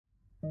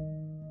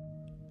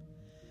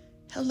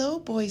Hello,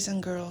 boys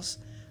and girls.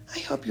 I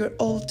hope you're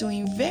all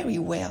doing very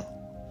well.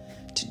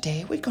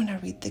 Today we're going to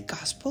read the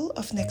Gospel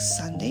of next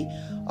Sunday,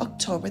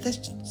 October the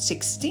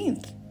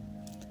 16th.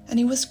 And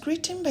it was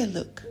written by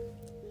Luke.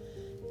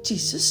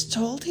 Jesus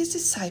told his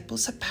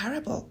disciples a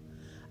parable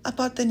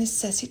about the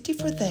necessity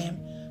for them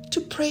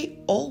to pray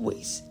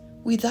always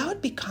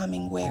without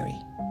becoming weary.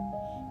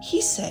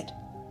 He said,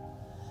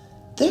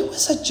 "There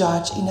was a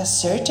judge in a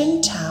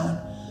certain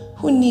town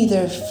who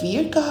neither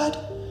feared God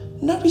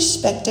nor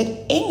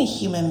respected any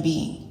human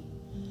being.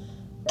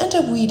 And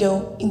a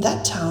widow in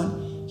that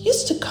town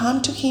used to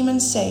come to him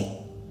and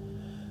say,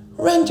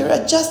 'Render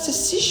a just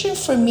decision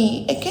for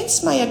me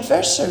against my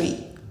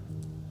adversary.'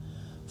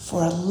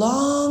 For a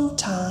long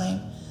time,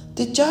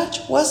 the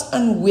judge was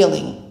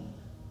unwilling,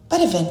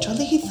 but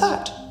eventually he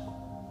thought,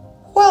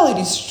 'Well,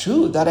 it is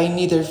true that I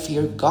neither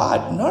fear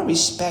God nor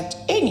respect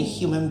any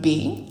human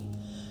being.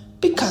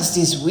 Because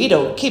this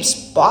widow keeps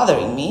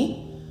bothering me,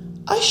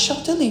 I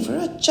shall deliver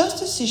a just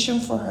decision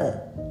for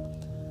her,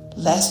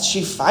 lest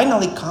she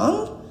finally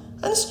come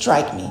and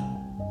strike me.'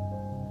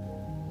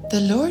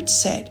 The Lord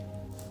said,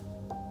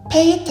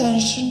 'Pay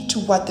attention to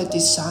what the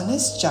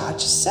dishonest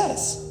judge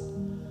says.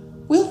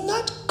 Will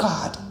not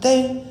God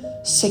then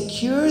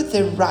secure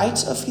the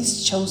rights of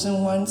his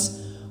chosen ones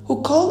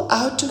who call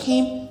out to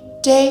him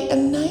day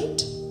and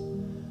night?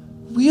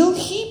 Will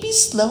he be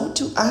slow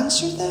to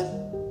answer them?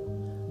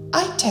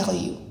 I tell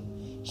you,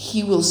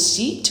 he will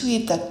see to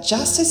it that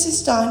justice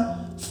is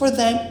done for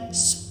them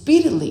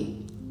speedily.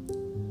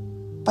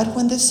 But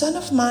when the Son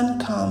of Man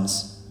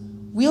comes,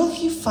 will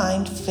he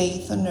find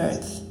faith on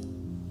earth?'"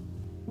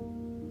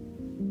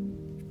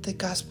 The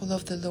Gospel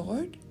of the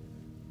Lord.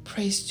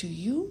 Praise to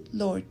you,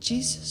 Lord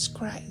Jesus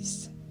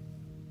Christ.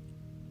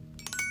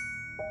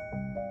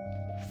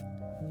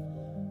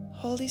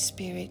 Holy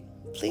Spirit,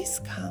 please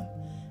come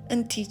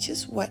and teach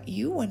us what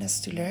you want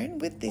us to learn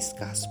with this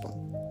Gospel.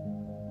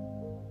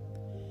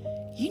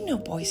 You know,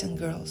 boys and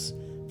girls,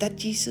 that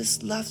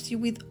Jesus loves you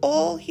with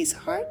all his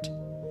heart,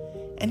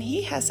 and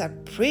he has a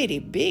pretty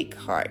big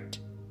heart.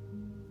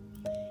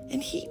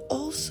 And he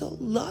also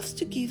loves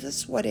to give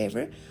us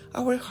whatever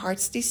our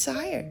hearts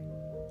desire.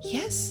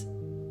 Yes,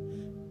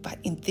 but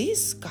in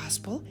this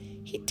Gospel,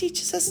 he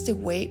teaches us the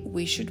way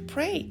we should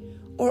pray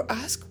or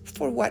ask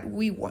for what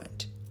we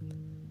want.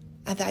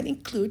 And that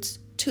includes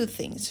two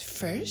things.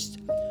 First,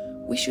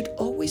 we should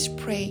always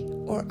pray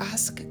or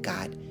ask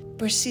God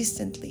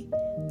persistently.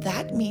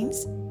 That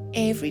means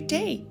every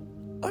day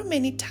or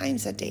many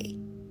times a day.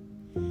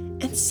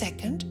 And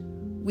second,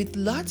 with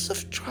lots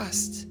of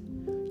trust,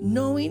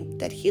 knowing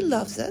that he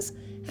loves us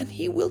and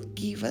he will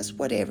give us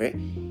whatever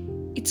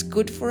it's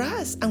good for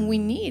us and we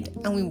need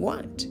and we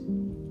want.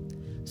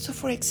 So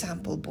for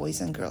example,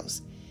 boys and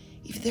girls,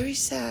 if there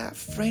is a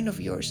friend of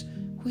yours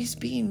who is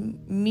being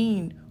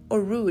mean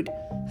or rude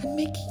and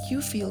making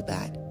you feel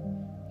bad,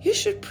 you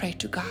should pray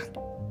to God.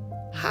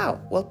 How?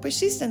 Well,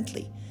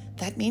 persistently.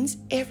 That means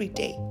every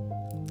day.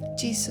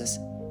 Jesus,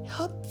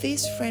 help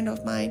this friend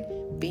of mine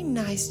be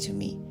nice to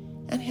me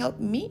and help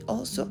me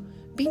also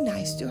be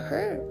nice to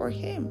her or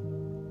him.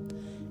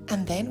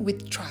 And then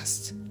with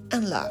trust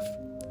and love.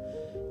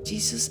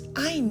 Jesus,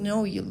 I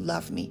know you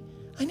love me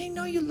and I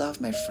know you love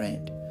my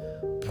friend.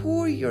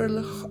 Pour your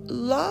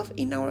love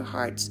in our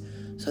hearts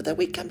so that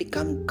we can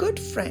become good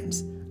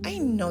friends. I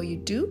know you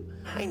do.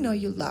 I know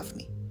you love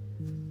me.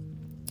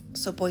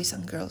 So boys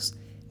and girls,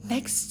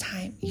 next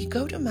time you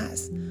go to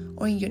Mass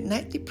or in your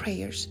nightly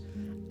prayers,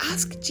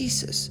 ask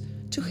Jesus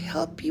to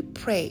help you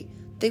pray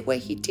the way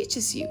he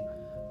teaches you,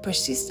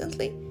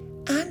 persistently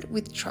and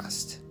with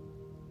trust.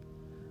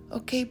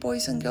 Okay,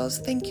 boys and girls,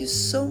 thank you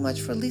so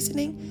much for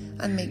listening,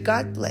 and may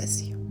God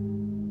bless you.